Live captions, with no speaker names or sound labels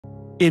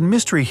In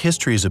Mystery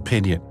History's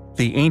opinion,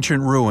 the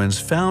ancient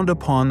ruins found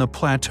upon the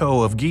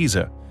plateau of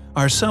Giza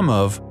are some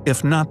of,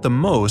 if not the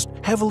most,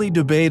 heavily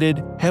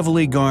debated,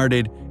 heavily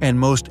guarded, and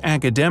most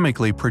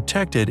academically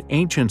protected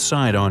ancient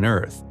site on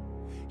Earth.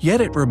 Yet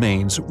it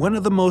remains one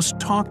of the most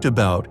talked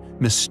about,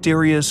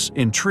 mysterious,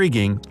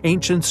 intriguing,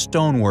 ancient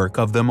stonework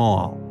of them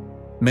all.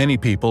 Many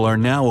people are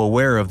now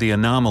aware of the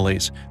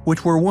anomalies,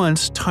 which were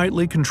once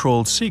tightly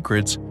controlled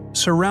secrets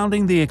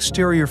surrounding the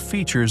exterior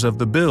features of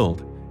the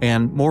build,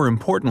 and, more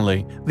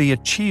importantly, the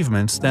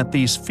achievements that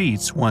these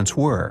feats once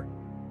were.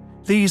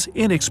 These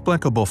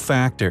inexplicable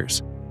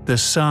factors, the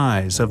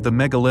size of the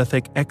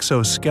megalithic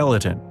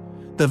exoskeleton,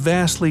 the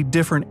vastly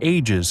different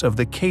ages of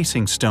the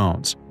casing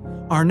stones,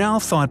 are now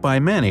thought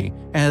by many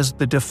as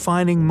the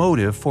defining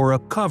motive for a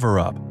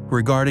cover-up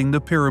regarding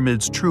the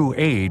pyramid's true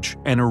age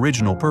and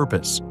original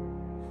purpose.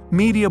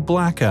 Media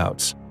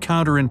blackouts,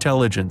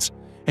 counterintelligence,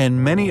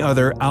 and many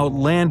other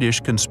outlandish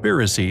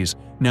conspiracies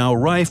now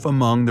rife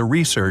among the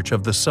research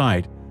of the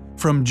site,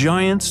 from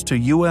giants to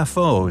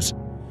UFOs.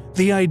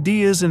 The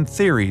ideas and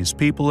theories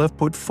people have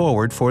put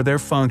forward for their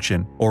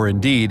function, or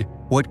indeed,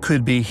 what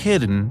could be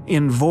hidden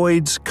in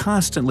voids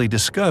constantly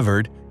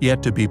discovered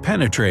yet to be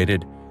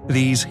penetrated,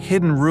 these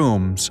hidden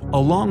rooms,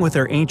 along with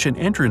their ancient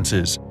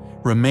entrances,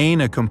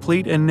 remain a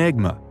complete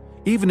enigma,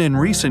 even in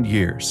recent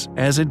years,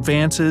 as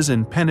advances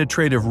in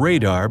penetrative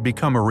radar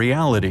become a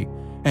reality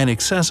and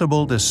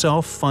accessible to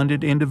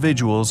self-funded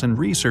individuals and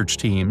research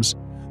teams.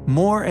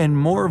 More and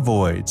more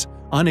voids,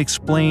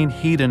 unexplained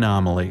heat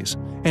anomalies,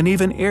 and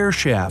even air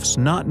shafts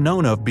not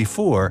known of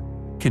before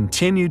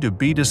continue to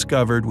be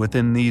discovered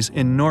within these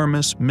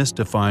enormous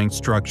mystifying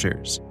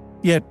structures.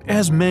 Yet,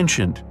 as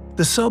mentioned,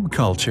 the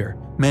subculture,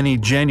 many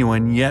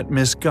genuine yet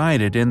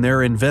misguided in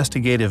their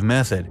investigative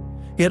method,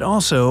 yet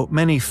also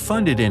many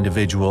funded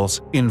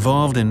individuals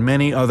involved in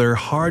many other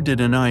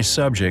hard-to-deny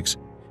subjects,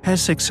 has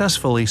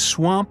successfully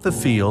swamped the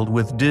field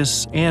with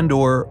dis-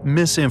 and/or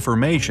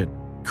misinformation,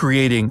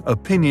 creating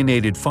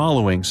opinionated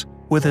followings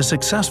with a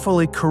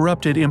successfully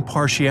corrupted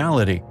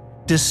impartiality,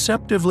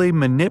 deceptively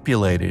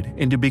manipulated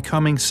into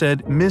becoming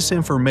said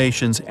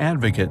misinformation's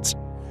advocates,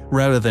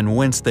 rather than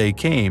whence they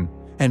came,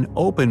 an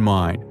open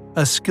mind,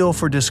 a skill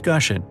for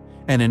discussion,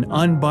 and an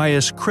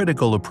unbiased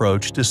critical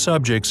approach to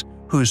subjects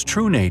whose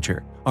true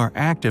nature are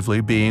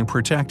actively being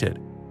protected.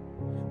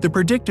 The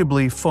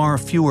predictably far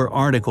fewer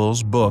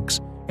articles, books,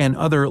 and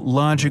other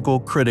logical,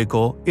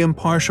 critical,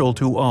 impartial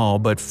to all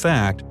but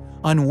fact,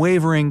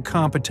 unwavering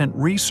competent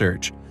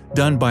research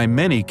done by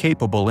many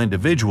capable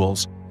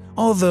individuals,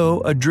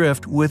 although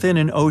adrift within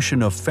an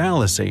ocean of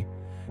fallacy,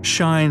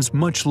 shines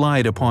much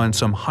light upon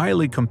some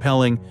highly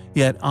compelling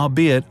yet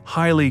albeit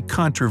highly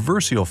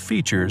controversial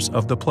features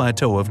of the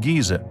Plateau of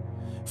Giza,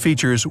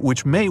 features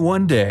which may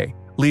one day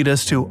lead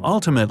us to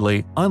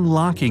ultimately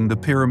unlocking the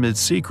pyramid's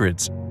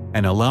secrets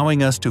and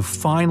allowing us to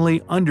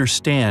finally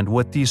understand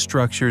what these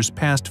structures'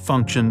 past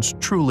functions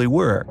truly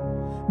were,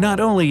 not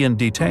only in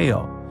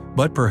detail,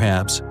 but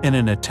perhaps in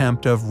an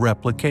attempt of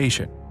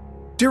replication.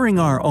 During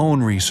our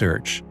own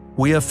research,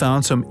 we have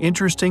found some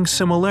interesting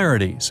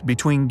similarities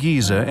between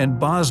Giza and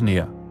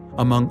Bosnia,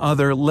 among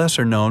other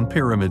lesser-known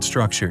pyramid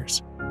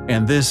structures.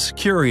 And this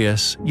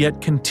curious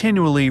yet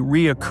continually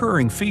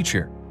reoccurring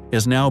feature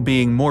is now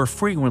being more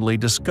frequently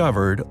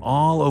discovered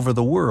all over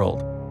the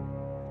world.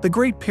 The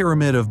Great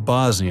Pyramid of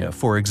Bosnia,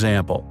 for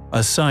example,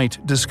 a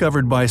site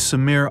discovered by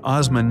Semir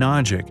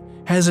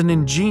Osmanagić, has an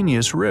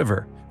ingenious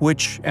river,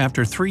 which,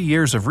 after 3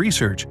 years of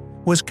research,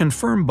 was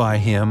confirmed by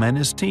him and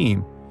his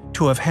team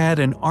to have had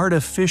an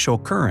artificial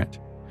current.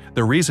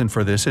 The reason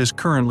for this is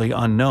currently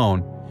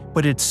unknown,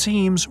 but it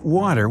seems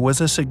water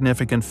was a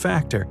significant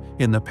factor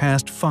in the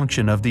past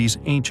function of these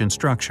ancient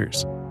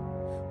structures.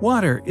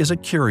 Water is a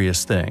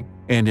curious thing,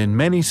 and in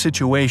many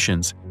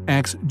situations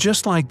acts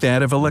just like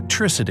that of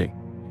electricity.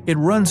 It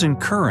runs in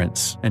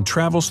currents and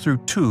travels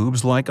through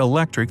tubes like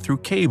electric through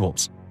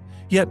cables.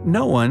 Yet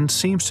no one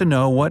seems to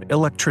know what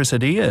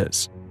electricity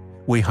is.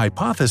 We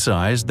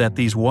hypothesize that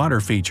these water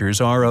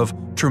features are of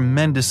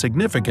tremendous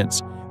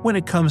significance when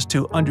it comes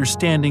to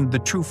understanding the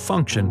true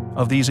function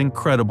of these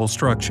incredible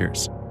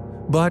structures.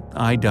 But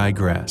I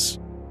digress.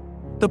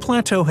 The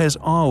plateau has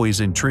always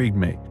intrigued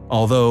me.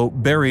 Although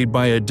buried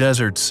by a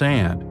desert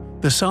sand,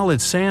 the solid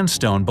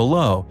sandstone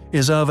below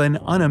is of an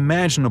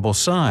unimaginable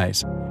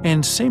size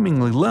and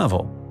seemingly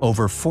level,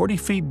 over 40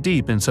 feet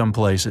deep in some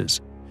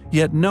places.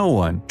 Yet no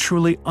one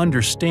truly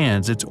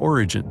understands its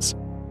origins.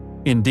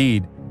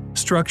 Indeed,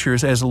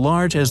 structures as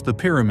large as the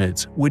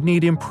pyramids would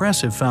need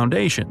impressive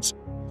foundations.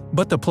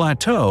 But the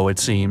plateau, it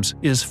seems,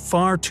 is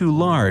far too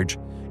large,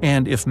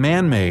 and if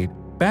man-made,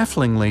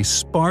 bafflingly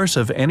sparse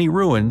of any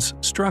ruins,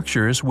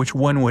 structures which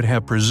one would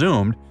have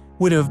presumed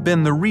would have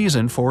been the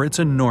reason for its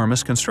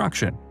enormous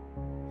construction.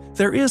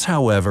 There is,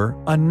 however,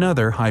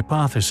 another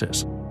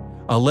hypothesis,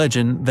 a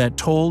legend that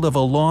told of a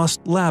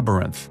lost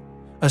labyrinth,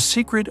 a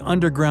secret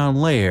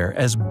underground lair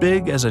as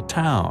big as a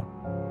town,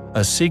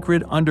 a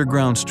secret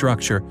underground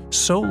structure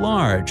so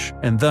large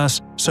and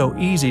thus so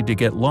easy to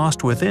get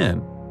lost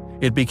within,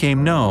 it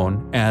became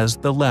known as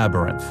the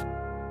Labyrinth.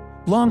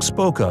 long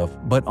spoke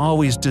of but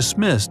always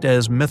dismissed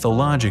as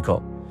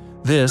mythological.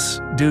 This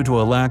due to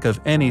a lack of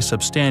any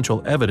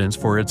substantial evidence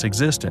for its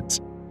existence.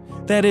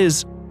 That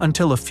is,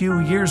 until a few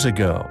years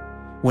ago,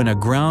 when a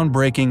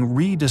groundbreaking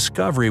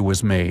rediscovery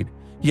was made,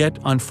 yet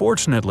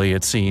unfortunately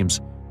it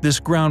seems, this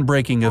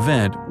groundbreaking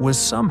event was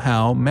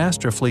somehow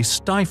masterfully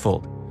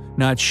stifled,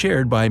 not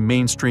shared by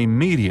mainstream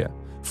media,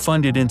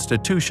 funded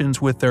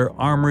institutions with their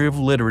armory of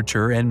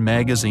literature and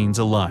magazines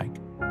alike.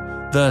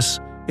 Thus,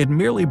 it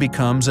merely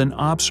becomes an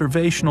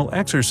observational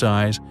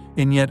exercise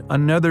in yet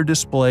another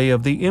display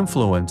of the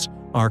influence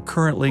our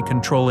currently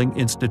controlling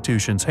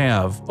institutions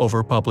have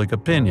over public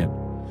opinion,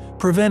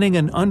 preventing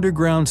an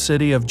underground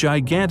city of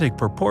gigantic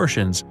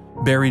proportions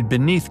buried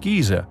beneath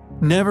Giza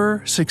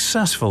never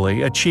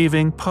successfully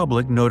achieving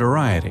public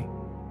notoriety.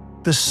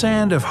 The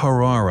sand of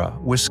Harara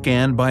was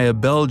scanned by a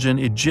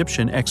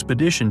Belgian-Egyptian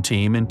expedition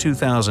team in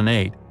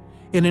 2008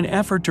 in an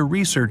effort to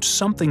research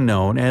something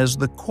known as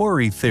the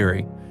quarry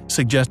theory,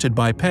 suggested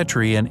by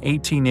Petrie in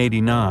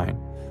 1889,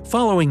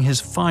 following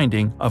his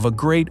finding of a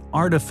great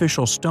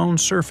artificial stone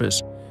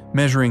surface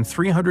measuring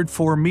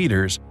 304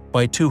 meters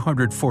by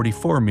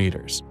 244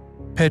 meters.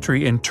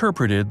 Petrie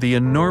interpreted the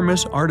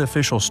enormous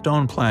artificial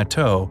stone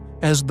plateau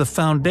as the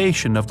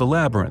foundation of the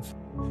labyrinth,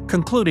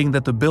 concluding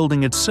that the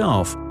building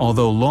itself,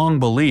 although long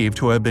believed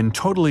to have been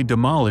totally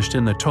demolished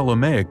in the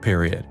Ptolemaic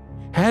period,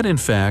 had in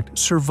fact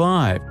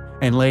survived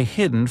and lay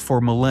hidden for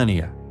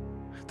millennia.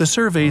 The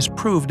surveys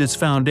proved its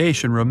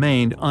foundation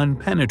remained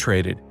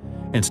unpenetrated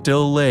and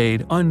still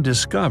laid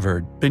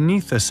undiscovered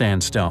beneath the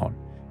sandstone,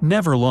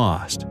 never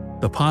lost,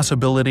 the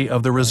possibility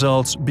of the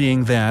results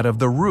being that of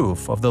the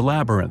roof of the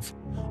labyrinth,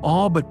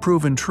 all but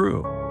proven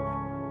true.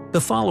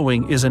 The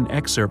following is an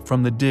excerpt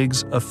from the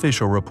dig's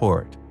official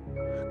report.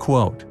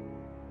 Quote,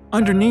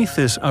 "Underneath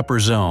this upper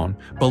zone,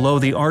 below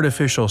the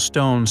artificial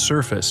stone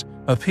surface,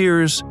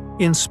 appears,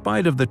 in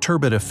spite of the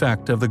turbid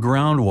effect of the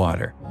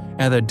groundwater,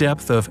 at a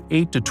depth of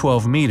 8 to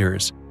 12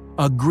 meters,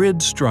 a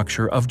grid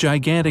structure of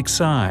gigantic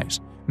size,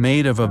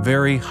 made of a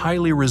very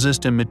highly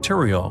resistant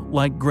material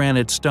like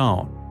granite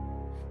stone.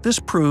 This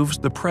proves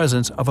the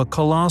presence of a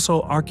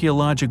colossal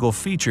archaeological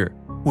feature,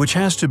 which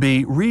has to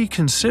be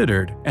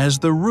reconsidered as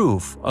the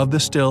roof of the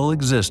still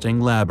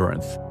existing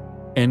labyrinth."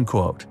 End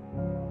quote.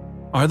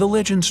 Are the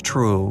legends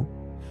true?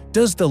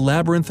 Does the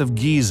Labyrinth of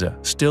Giza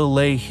still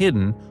lay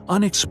hidden,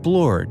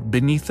 unexplored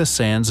beneath the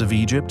sands of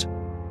Egypt?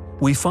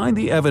 We find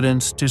the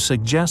evidence to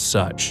suggest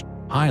such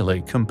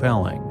highly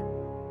compelling.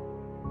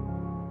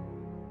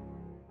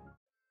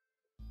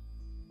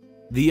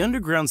 The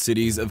underground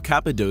cities of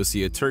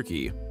Cappadocia,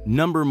 Turkey,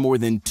 number more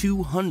than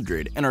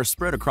 200 and are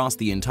spread across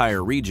the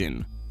entire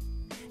region.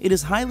 It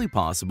is highly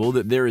possible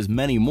that there is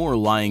many more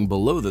lying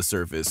below the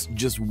surface,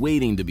 just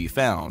waiting to be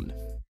found.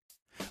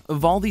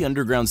 Of all the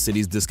underground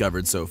cities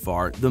discovered so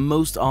far, the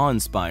most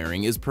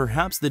awe-inspiring is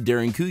perhaps the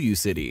Derinkuyu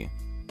city.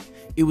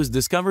 It was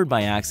discovered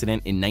by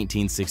accident in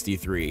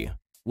 1963.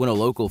 When a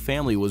local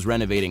family was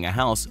renovating a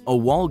house, a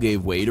wall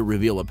gave way to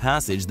reveal a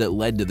passage that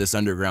led to this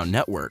underground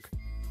network.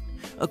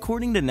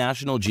 According to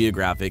National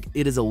Geographic,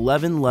 it is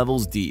 11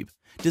 levels deep,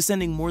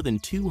 descending more than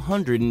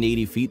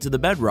 280 feet to the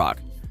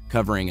bedrock,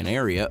 covering an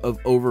area of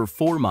over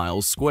 4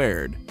 miles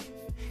squared.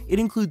 It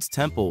includes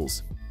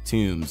temples,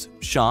 tombs,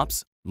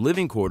 shops,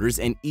 living quarters,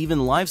 and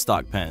even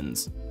livestock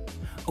pens.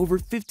 Over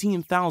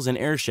 15,000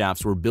 air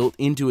shafts were built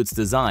into its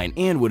design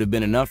and would have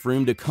been enough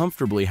room to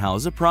comfortably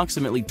house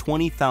approximately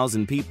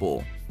 20,000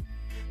 people.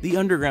 The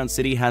underground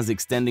city has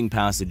extending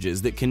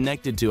passages that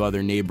connected to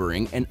other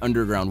neighboring and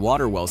underground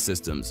water well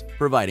systems,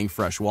 providing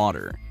fresh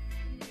water.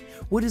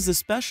 What is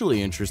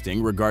especially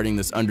interesting regarding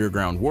this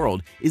underground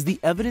world is the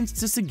evidence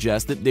to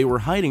suggest that they were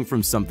hiding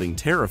from something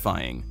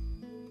terrifying.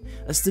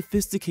 A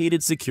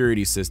sophisticated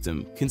security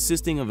system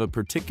consisting of a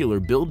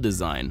particular build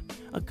design,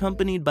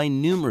 accompanied by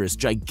numerous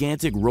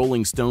gigantic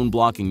rolling stone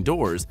blocking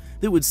doors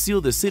that would seal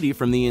the city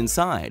from the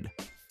inside.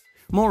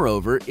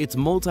 Moreover, its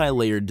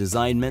multi-layered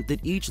design meant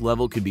that each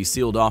level could be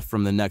sealed off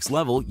from the next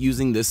level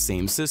using this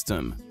same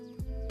system.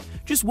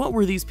 Just what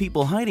were these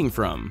people hiding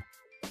from?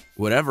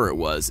 Whatever it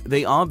was,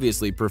 they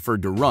obviously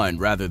preferred to run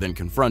rather than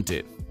confront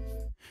it.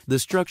 The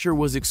structure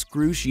was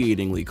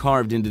excruciatingly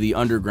carved into the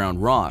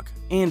underground rock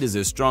and is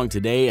as strong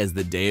today as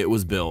the day it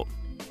was built,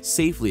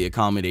 safely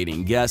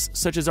accommodating guests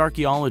such as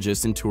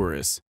archaeologists and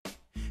tourists.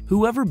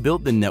 Whoever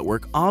built the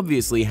network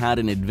obviously had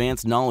an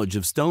advanced knowledge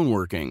of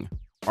stoneworking,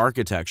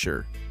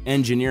 architecture,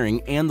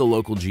 engineering, and the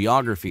local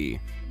geography.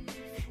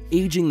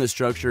 Aging the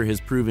structure has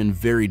proven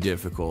very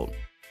difficult.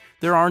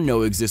 There are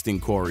no existing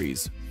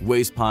quarries,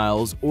 waste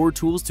piles, or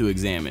tools to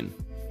examine.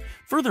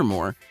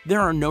 Furthermore, there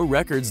are no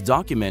records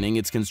documenting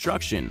its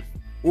construction,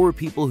 or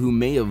people who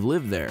may have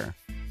lived there.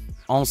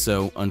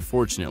 Also,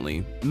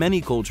 unfortunately,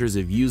 many cultures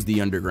have used the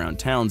underground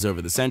towns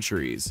over the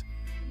centuries.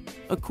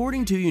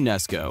 According to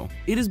UNESCO,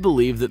 it is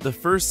believed that the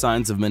first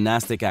signs of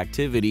monastic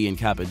activity in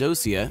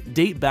Cappadocia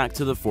date back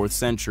to the 4th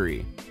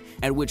century,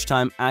 at which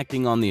time,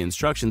 acting on the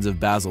instructions of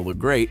Basil the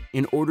Great,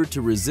 in order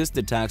to resist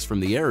attacks from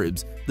the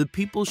Arabs, the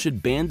people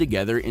should band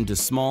together into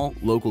small,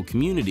 local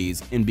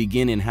communities and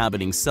begin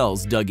inhabiting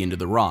cells dug into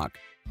the rock.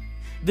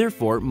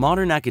 Therefore,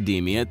 modern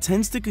academia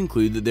tends to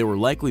conclude that they were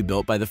likely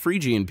built by the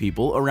Phrygian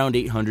people around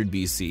 800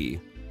 BC.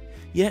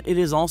 Yet it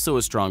is also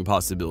a strong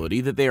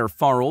possibility that they are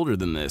far older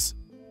than this.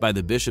 By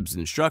the bishop's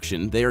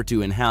instruction, they are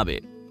to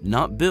inhabit,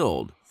 not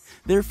build.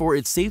 Therefore,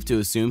 it's safe to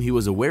assume he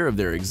was aware of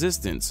their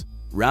existence,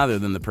 rather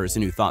than the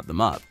person who thought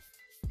them up.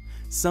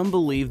 Some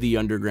believe the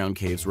underground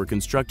caves were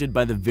constructed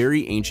by the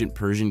very ancient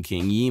Persian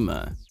king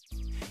Yima.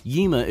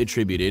 Yima,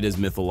 attributed as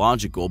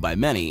mythological by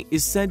many,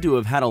 is said to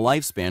have had a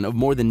lifespan of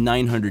more than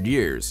 900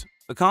 years,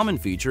 a common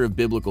feature of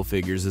biblical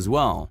figures as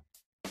well.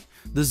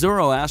 The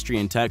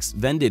Zoroastrian text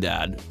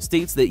Vendidad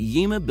states that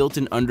Yima built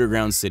an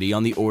underground city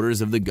on the orders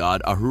of the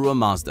god Ahura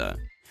Mazda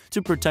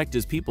to protect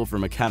his people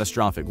from a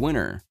catastrophic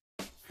winter.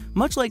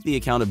 Much like the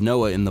account of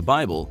Noah in the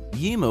Bible,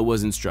 Yima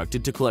was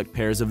instructed to collect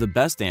pairs of the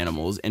best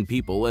animals and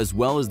people as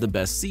well as the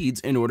best seeds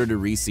in order to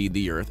reseed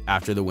the earth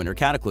after the winter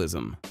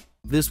cataclysm.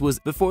 This was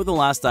before the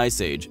last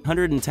ice age,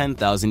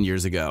 110,000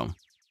 years ago.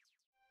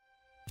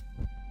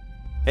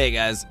 Hey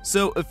guys,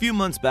 so a few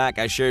months back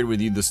I shared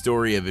with you the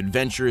story of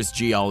adventurous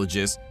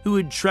geologists who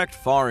had trekked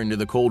far into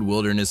the cold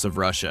wilderness of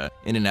Russia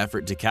in an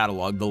effort to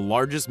catalog the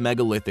largest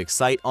megalithic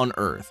site on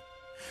Earth.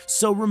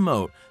 So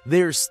remote,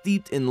 they are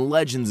steeped in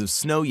legends of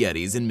snow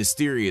yetis and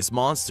mysterious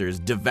monsters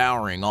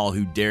devouring all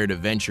who dare to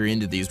venture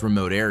into these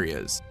remote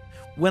areas.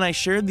 When I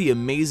shared the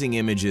amazing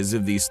images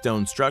of these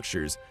stone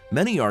structures,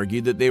 many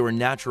argued that they were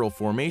natural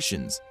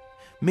formations.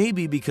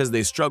 Maybe because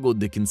they struggled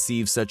to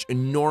conceive such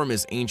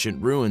enormous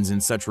ancient ruins in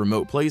such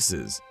remote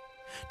places.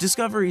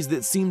 Discoveries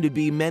that seem to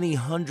be many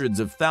hundreds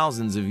of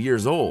thousands of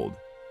years old.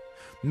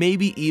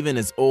 Maybe even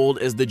as old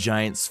as the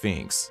giant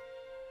Sphinx.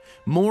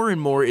 More and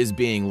more is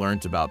being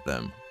learnt about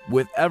them.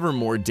 With ever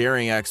more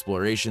daring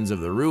explorations of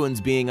the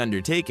ruins being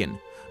undertaken,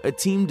 a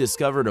team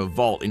discovered a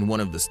vault in one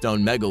of the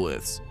stone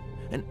megaliths.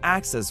 An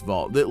access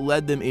vault that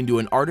led them into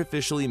an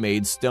artificially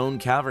made stone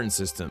cavern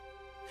system.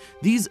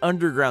 These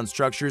underground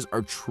structures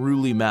are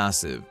truly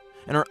massive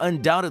and are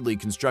undoubtedly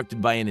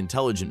constructed by an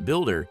intelligent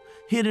builder.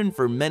 Hidden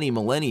for many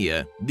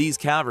millennia, these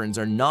caverns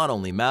are not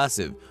only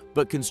massive,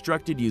 but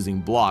constructed using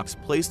blocks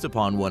placed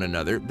upon one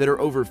another that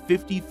are over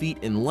 50 feet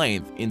in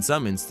length in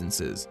some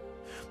instances,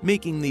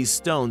 making these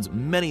stones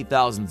many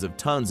thousands of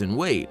tons in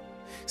weight,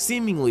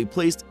 seemingly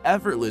placed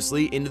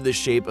effortlessly into the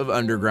shape of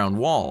underground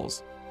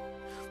walls.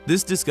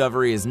 This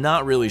discovery has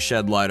not really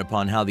shed light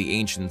upon how the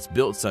ancients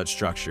built such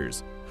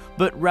structures,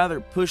 but rather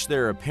push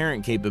their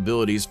apparent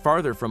capabilities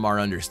farther from our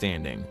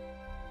understanding.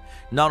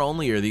 Not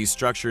only are these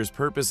structures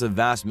purpose a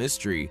vast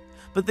mystery,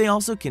 but they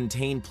also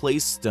contain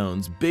placed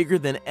stones bigger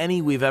than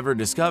any we've ever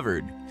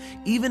discovered,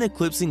 even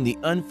eclipsing the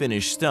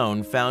unfinished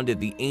stone found at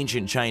the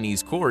ancient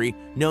Chinese quarry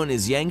known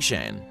as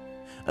Yangshan.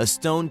 A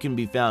stone can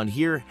be found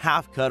here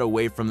half cut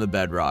away from the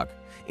bedrock,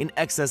 in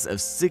excess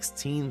of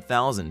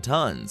 16,000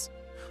 tons,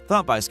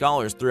 thought by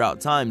scholars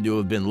throughout time to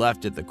have been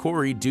left at the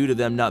quarry due to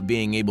them not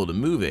being able to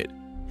move it.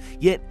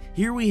 Yet,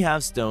 here we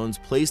have stones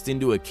placed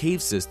into a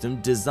cave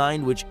system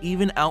designed which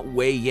even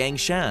outweigh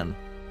Yangshan.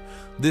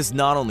 This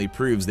not only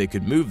proves they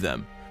could move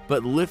them,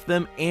 but lift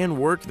them and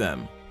work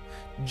them.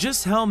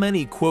 Just how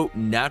many quote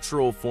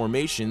natural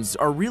formations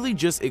are really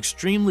just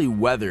extremely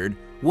weathered,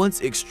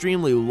 once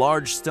extremely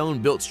large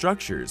stone-built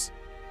structures?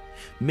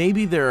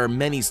 Maybe there are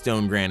many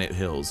stone granite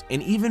hills,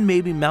 and even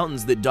maybe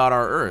mountains that dot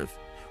our Earth,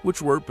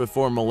 which were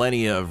before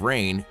millennia of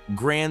rain,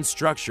 grand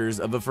structures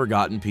of a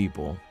forgotten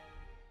people.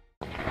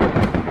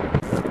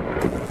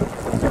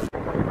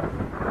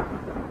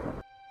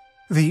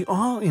 The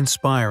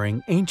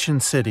awe-inspiring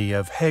ancient city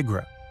of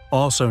Hegra,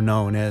 also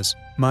known as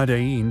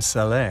Madain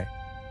Saleh,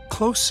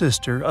 close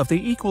sister of the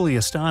equally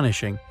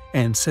astonishing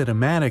and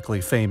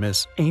cinematically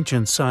famous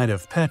ancient site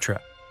of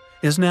Petra,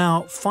 is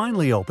now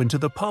finally open to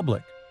the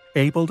public,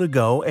 able to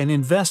go and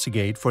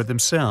investigate for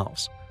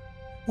themselves.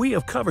 We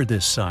have covered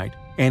this site,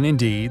 and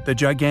indeed the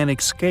gigantic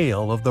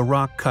scale of the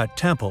rock-cut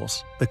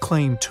temples, the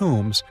claimed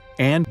tombs,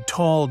 and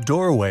tall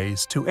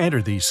doorways to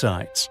enter these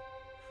sites.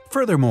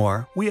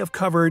 Furthermore, we have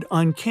covered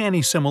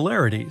uncanny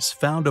similarities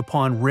found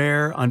upon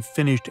rare,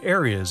 unfinished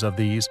areas of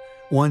these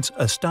once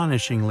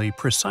astonishingly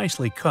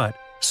precisely cut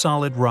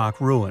solid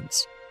rock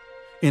ruins.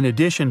 In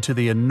addition to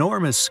the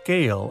enormous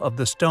scale of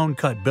the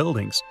stone-cut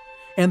buildings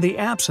and the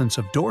absence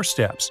of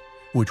doorsteps,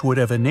 which would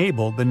have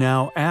enabled the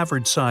now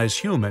average-sized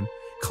human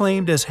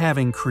claimed as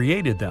having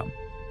created them,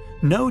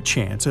 no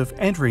chance of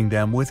entering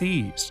them with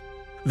ease.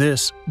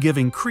 This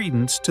giving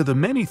credence to the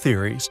many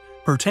theories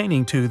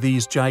pertaining to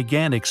these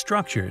gigantic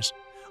structures,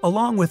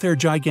 along with their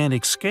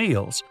gigantic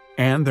scales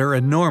and their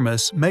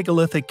enormous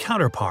megalithic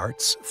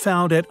counterparts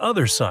found at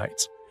other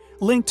sites,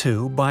 linked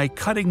to by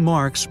cutting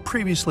marks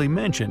previously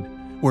mentioned,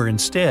 were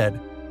instead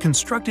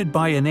constructed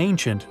by an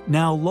ancient,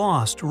 now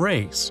lost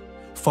race,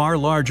 far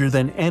larger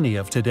than any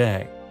of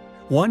today,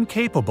 one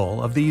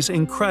capable of these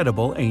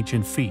incredible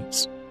ancient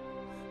feats.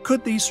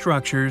 Could these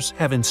structures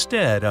have,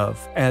 instead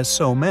of, as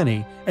so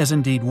many, as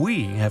indeed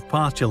we have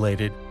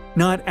postulated,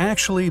 not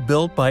actually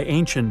built by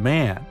ancient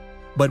man,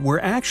 but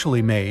were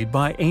actually made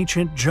by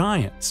ancient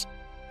giants.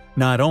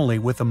 Not only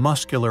with the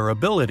muscular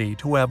ability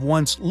to have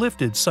once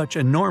lifted such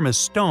enormous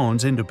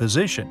stones into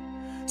position,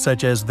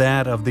 such as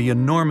that of the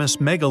enormous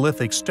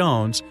megalithic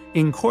stones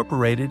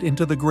incorporated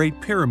into the Great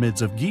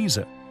Pyramids of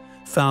Giza,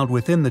 found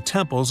within the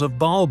temples of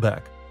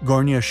Baalbek,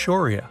 Gornja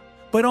Shoria,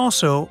 but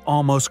also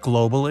almost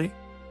globally?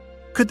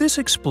 Could this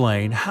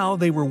explain how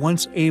they were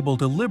once able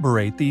to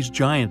liberate these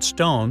giant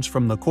stones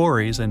from the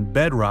quarries and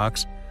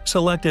bedrocks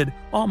selected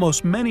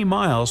almost many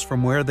miles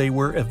from where they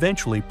were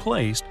eventually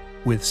placed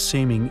with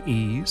seeming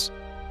ease?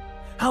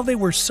 How they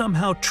were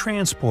somehow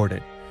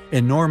transported,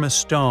 enormous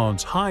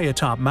stones high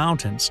atop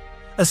mountains,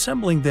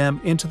 assembling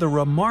them into the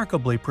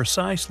remarkably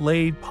precise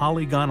laid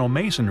polygonal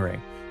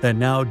masonry that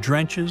now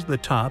drenches the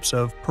tops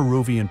of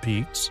Peruvian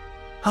peaks?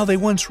 How they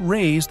once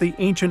raised the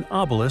ancient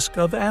obelisk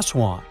of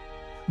Aswan?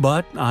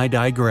 But I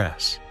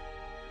digress.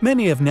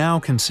 Many have now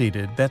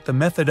conceded that the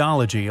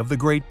methodology of the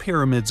Great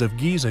Pyramids of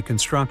Giza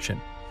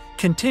construction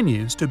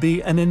continues to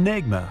be an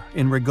enigma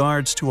in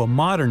regards to a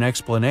modern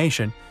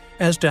explanation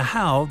as to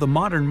how the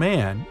modern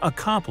man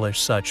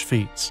accomplished such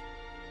feats.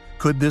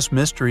 Could this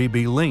mystery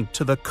be linked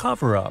to the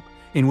cover-up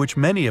in which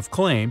many have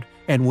claimed,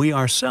 and we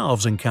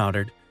ourselves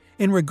encountered,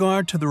 in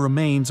regard to the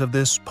remains of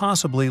this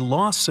possibly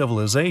lost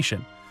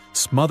civilization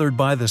smothered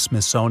by the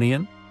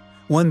Smithsonian,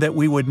 one that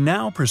we would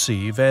now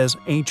perceive as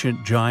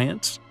ancient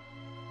giants?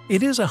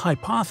 It is a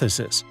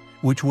hypothesis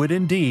which would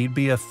indeed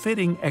be a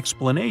fitting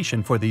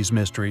explanation for these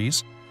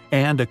mysteries,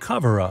 and a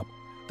cover-up,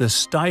 the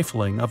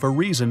stifling of a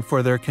reason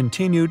for their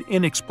continued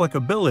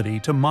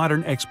inexplicability to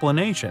modern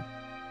explanation.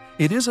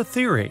 It is a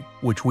theory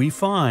which we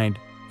find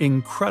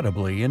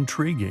incredibly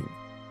intriguing.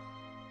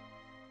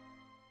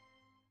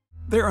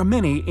 There are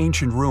many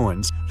ancient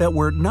ruins that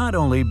were not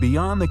only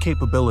beyond the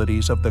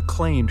capabilities of the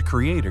claimed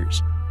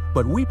creators,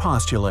 but we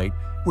postulate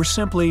were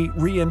simply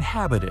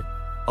re-inhabited,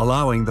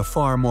 allowing the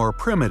far more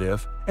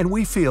primitive and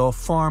we feel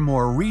far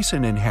more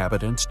recent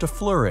inhabitants to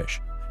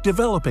flourish,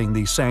 developing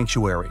these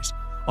sanctuaries,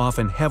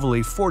 often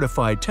heavily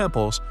fortified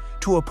temples,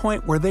 to a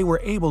point where they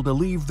were able to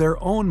leave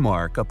their own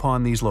mark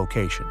upon these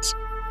locations.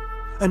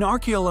 An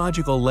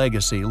archaeological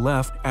legacy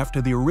left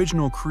after the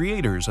original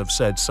creators of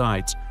said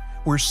sites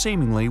were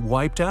seemingly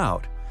wiped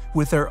out,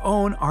 with their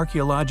own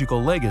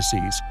archaeological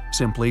legacies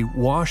simply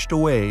washed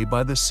away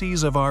by the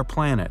seas of our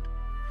planet.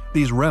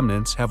 These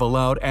remnants have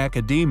allowed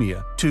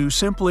academia to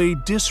simply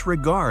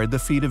disregard the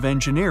feat of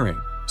engineering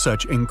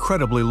such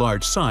incredibly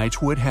large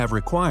sites would have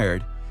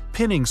required,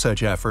 pinning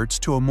such efforts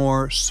to a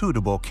more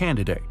suitable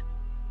candidate.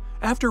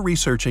 After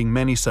researching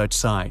many such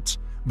sites,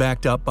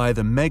 backed up by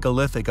the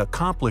megalithic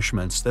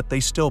accomplishments that they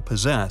still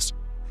possess,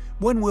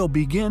 one will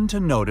begin to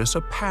notice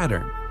a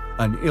pattern,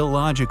 an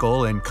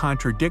illogical and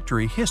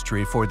contradictory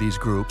history for these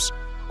groups,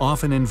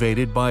 often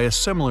invaded by a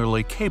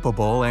similarly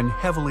capable and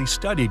heavily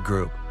studied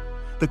group.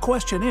 The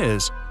question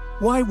is,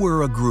 why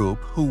were a group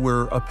who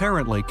were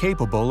apparently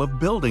capable of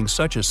building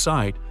such a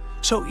site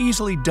so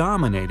easily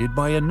dominated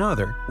by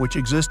another which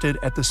existed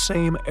at the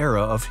same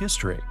era of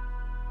history?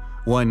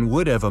 One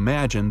would have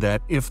imagined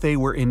that if they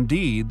were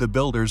indeed the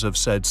builders of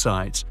said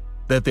sites,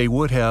 that they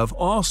would have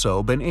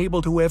also been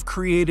able to have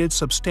created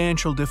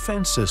substantial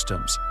defense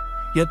systems.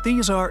 Yet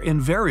these are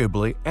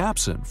invariably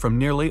absent from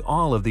nearly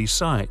all of these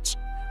sites,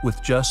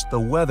 with just the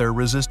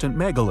weather-resistant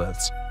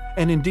megaliths,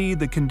 and indeed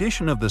the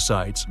condition of the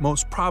sites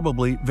most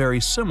probably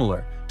very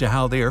similar to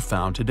how they are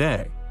found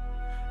today.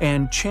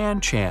 And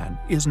Chan Chan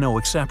is no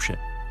exception.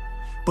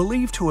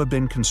 Believed to have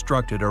been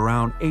constructed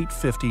around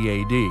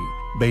 850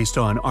 AD, based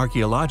on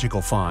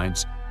archaeological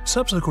finds,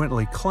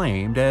 subsequently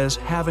claimed as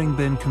having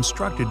been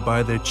constructed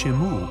by the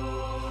Chimu.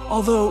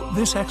 Although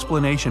this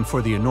explanation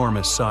for the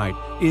enormous site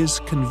is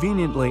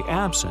conveniently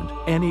absent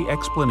any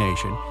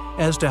explanation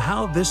as to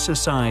how this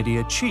society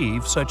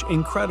achieved such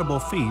incredible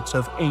feats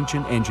of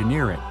ancient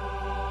engineering.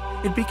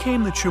 It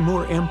became the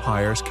Timur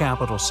Empire's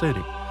capital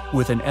city,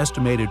 with an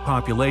estimated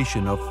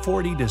population of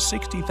 40 to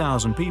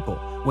 60,000 people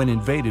when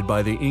invaded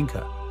by the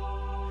Inca.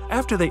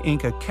 After the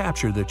Inca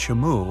captured the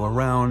Chimu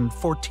around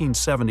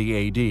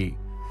 1470 AD,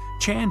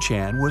 Chan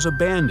Chan was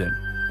abandoned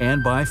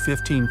and by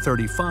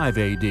 1535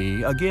 AD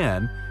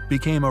again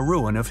became a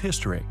ruin of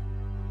history.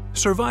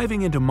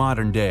 Surviving into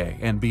modern day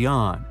and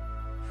beyond,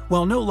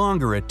 while no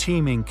longer a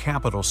teeming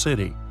capital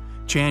city,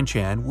 Chan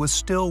Chan was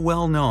still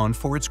well known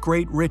for its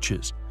great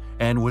riches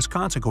and was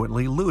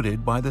consequently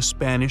looted by the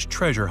Spanish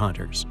treasure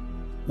hunters.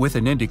 With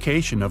an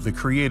indication of the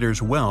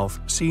creator's wealth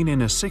seen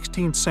in a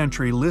 16th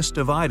century list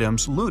of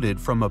items looted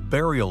from a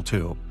burial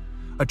tomb,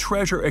 a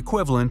treasure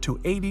equivalent to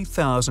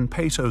 80,000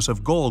 pesos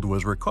of gold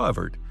was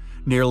recovered,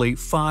 nearly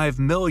 $5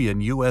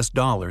 million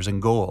in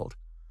gold.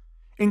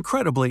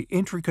 Incredibly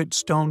intricate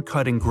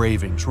stone-cut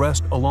engravings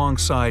rest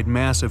alongside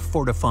massive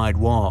fortified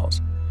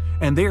walls,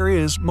 and there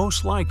is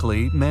most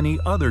likely many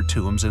other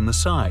tombs in the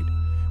site,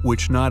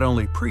 which not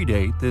only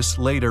predate this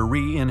later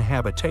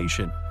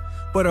re-inhabitation,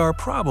 but are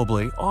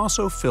probably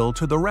also filled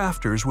to the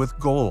rafters with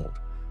gold,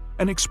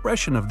 an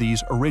expression of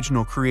these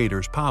original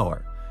creators'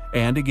 power,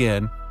 and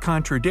again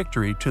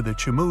contradictory to the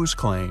Chimú's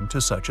claim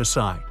to such a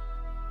site.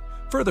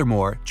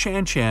 Furthermore,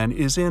 Chan Chan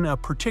is in a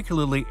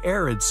particularly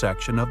arid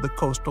section of the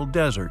coastal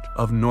desert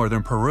of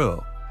northern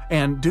Peru,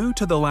 and due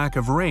to the lack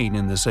of rain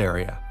in this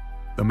area,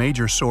 the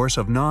major source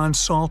of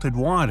non-salted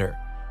water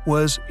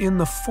was in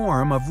the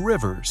form of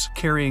rivers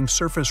carrying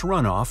surface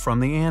runoff from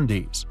the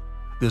Andes.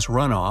 This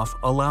runoff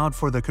allowed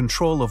for the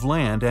control of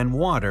land and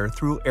water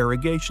through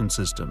irrigation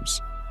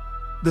systems.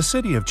 The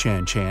city of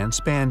Chan Chan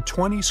spanned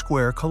 20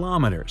 square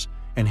kilometers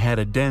and had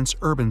a dense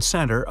urban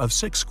center of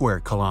 6 square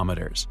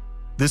kilometers.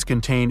 This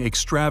contained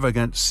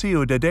extravagant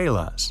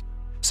ciudadelas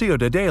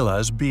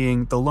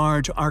being the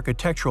large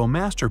architectural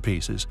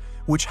masterpieces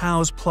which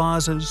housed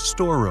plazas,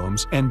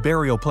 storerooms, and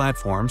burial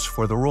platforms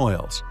for the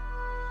royals.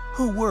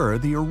 Who were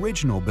the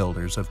original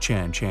builders of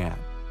Chan Chan?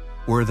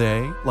 Were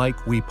they,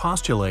 like we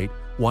postulate,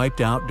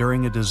 wiped out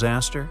during a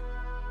disaster?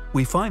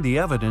 We find the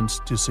evidence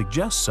to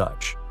suggest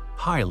such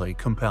highly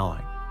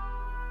compelling.